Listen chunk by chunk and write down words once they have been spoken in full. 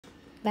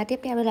Và tiếp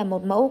theo đây là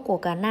một mẫu của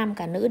cả nam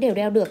cả nữ đều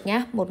đeo được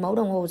nhá. Một mẫu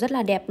đồng hồ rất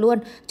là đẹp luôn,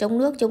 chống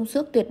nước chống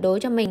xước tuyệt đối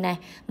cho mình này.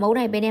 Mẫu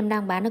này bên em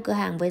đang bán ở cửa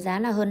hàng với giá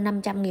là hơn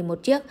 500.000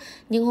 một chiếc.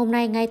 Nhưng hôm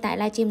nay ngay tại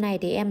livestream này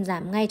thì em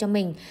giảm ngay cho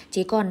mình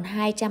chỉ còn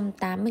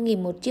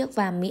 280.000 một chiếc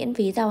và miễn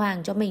phí giao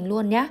hàng cho mình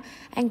luôn nhá.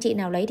 Anh chị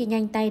nào lấy thì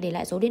nhanh tay để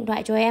lại số điện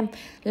thoại cho em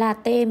là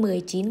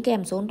T19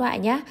 kèm số điện thoại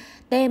nhá.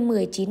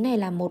 T19 này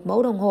là một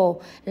mẫu đồng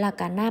hồ là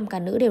cả nam cả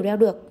nữ đều đeo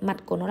được. Mặt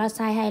của nó là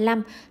size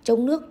 25,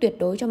 chống nước tuyệt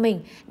đối cho mình.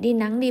 Đi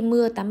nắng đi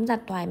mưa tắm giặt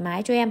thoải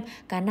mái cho em.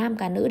 Cả nam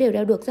cả nữ đều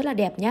đeo được, rất là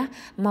đẹp nhá.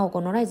 Màu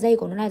của nó là dây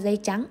của nó là dây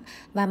trắng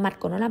và mặt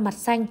của nó là mặt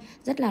xanh,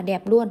 rất là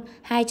đẹp luôn.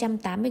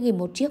 280.000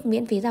 một chiếc,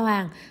 miễn phí giao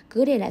hàng.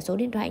 Cứ để lại số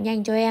điện thoại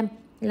nhanh cho em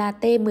là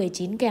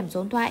T19 kèm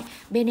số điện thoại.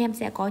 Bên em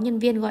sẽ có nhân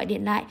viên gọi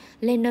điện lại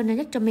lên đơn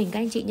nhất cho mình các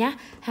anh chị nhé.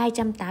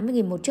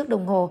 280.000 một chiếc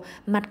đồng hồ.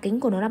 Mặt kính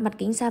của nó là mặt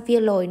kính sapphire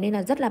lồi nên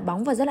là rất là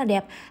bóng và rất là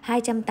đẹp.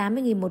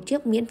 280.000 một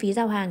chiếc, miễn phí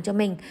giao hàng cho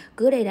mình.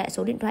 Cứ để lại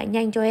số điện thoại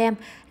nhanh cho em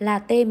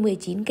là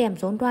T19 kèm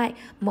số điện thoại.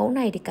 Mẫu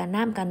này thì cả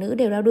nam cả nữ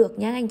đều đeo được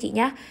nhá anh chị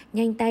nhá.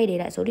 Nhanh tay để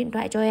lại số điện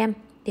thoại cho em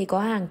thì có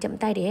hàng, chậm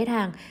tay để hết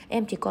hàng.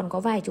 Em chỉ còn có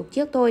vài chục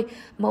chiếc thôi.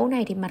 Mẫu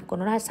này thì mặt của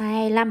nó là size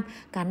 25,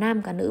 cả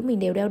nam cả nữ mình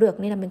đều đeo được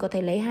nên là mình có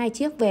thể lấy 2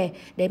 chiếc về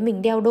để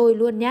mình đeo đôi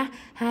luôn nhá.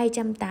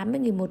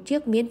 280.000 một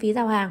chiếc, miễn phí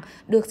giao hàng,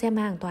 được xem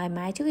hàng thoải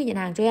mái trước khi nhận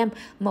hàng cho em.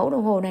 Mẫu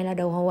đồng hồ này là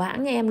đồng hồ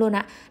hãng nha em luôn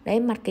ạ. Đấy,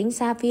 mặt kính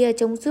sapphire,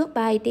 chống xước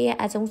 3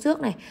 ATM, chống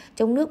xước này,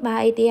 chống nước 3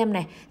 ATM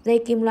này,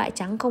 dây kim loại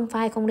trắng, không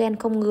phai, không đen,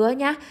 không ngứa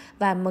nhá.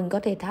 Và mình có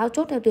thể tháo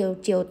chốt theo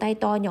chiều tay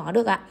to nhỏ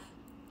được ạ.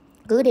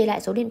 Cứ để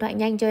lại số điện thoại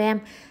nhanh cho em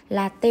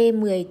là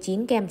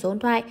T19 kèm số điện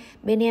thoại.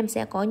 Bên em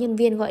sẽ có nhân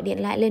viên gọi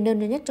điện lại lên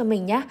đơn nhất cho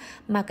mình nhá.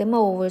 Mà cái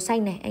màu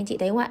xanh này anh chị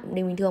thấy không ạ?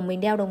 Bình thường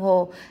mình đeo đồng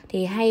hồ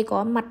thì hay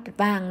có mặt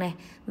vàng này,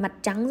 mặt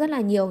trắng rất là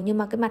nhiều. Nhưng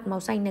mà cái mặt màu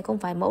xanh này không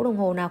phải mẫu đồng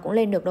hồ nào cũng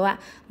lên được đâu ạ.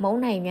 Mẫu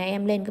này nhà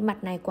em lên cái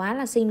mặt này quá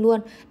là xinh luôn.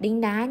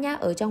 Đính đá nhá,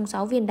 ở trong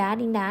 6 viên đá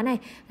đính đá này.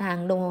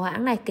 Hàng đồng hồ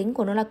hãng này, kính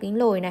của nó là kính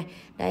lồi này.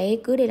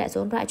 Đấy, cứ để lại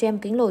số điện thoại cho em,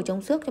 kính lồi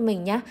chống xước cho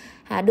mình nhá.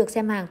 Được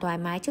xem hàng thoải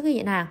mái trước khi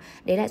nhận hàng.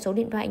 Để lại số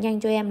điện thoại nhanh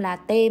cho em là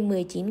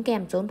T19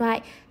 kèm số điện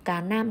thoại.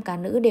 Cả nam cả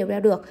nữ đều đeo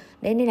được.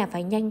 Đấy nên là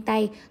phải nhanh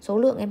tay. Số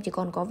lượng em chỉ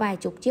còn có vài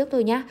chục chiếc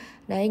thôi nhá.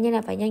 Đấy nên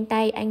là phải nhanh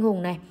tay. Anh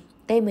Hùng này,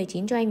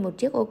 T19 cho anh một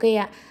chiếc ok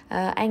ạ.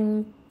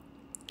 Anh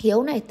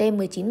Hiếu này,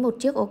 T19 một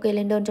chiếc ok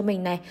lên đơn cho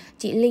mình này.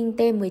 Chị Linh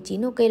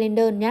T19 ok lên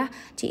đơn nhá.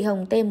 Chị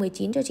Hồng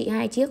T19 cho chị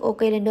 2 chiếc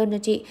ok lên đơn cho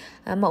chị.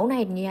 Mẫu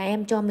này nhà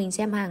em cho mình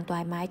xem hàng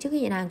thoải mái trước khi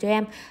nhận hàng cho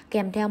em,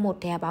 kèm theo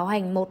một thẻ bảo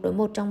hành 1 đối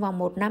 1 trong vòng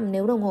 1 năm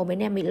nếu đồng hồ bên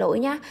em bị lỗi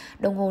nhá.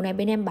 Đồng hồ này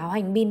bên em bảo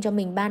hành pin cho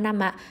mình 3 năm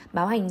ạ.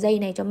 Bảo hành dây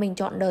này cho mình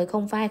trọn đời,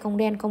 không phai, không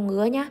đen, không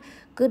ngứa nhá.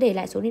 Cứ để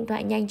lại số điện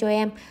thoại nhanh cho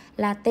em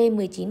là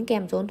T19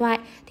 kèm số điện thoại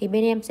thì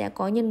bên em sẽ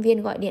có nhân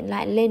viên gọi điện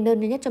lại lên đơn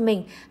nhất cho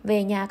mình.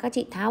 Về nhà các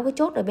chị tháo cái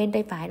chốt ở bên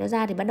tay phải nó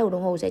ra thì bắt đầu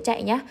đồng hồ sẽ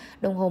chạy nhá.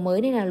 Đồng hồ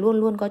mới nên là luôn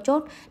luôn có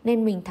chốt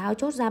nên mình tháo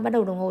chốt ra bắt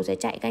đầu đồng hồ sẽ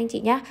chạy các anh chị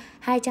nhá.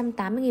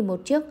 280.000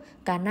 một chiếc,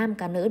 cả nam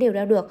cả nữ đều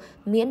đeo được,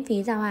 miễn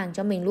phí giao hàng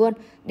cho mình luôn.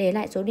 Để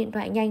lại số điện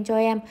thoại nhanh cho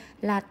em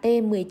là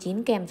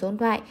T19 kèm số điện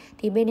thoại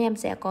thì bên em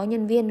sẽ có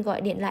nhân viên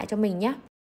gọi điện lại cho mình nhé.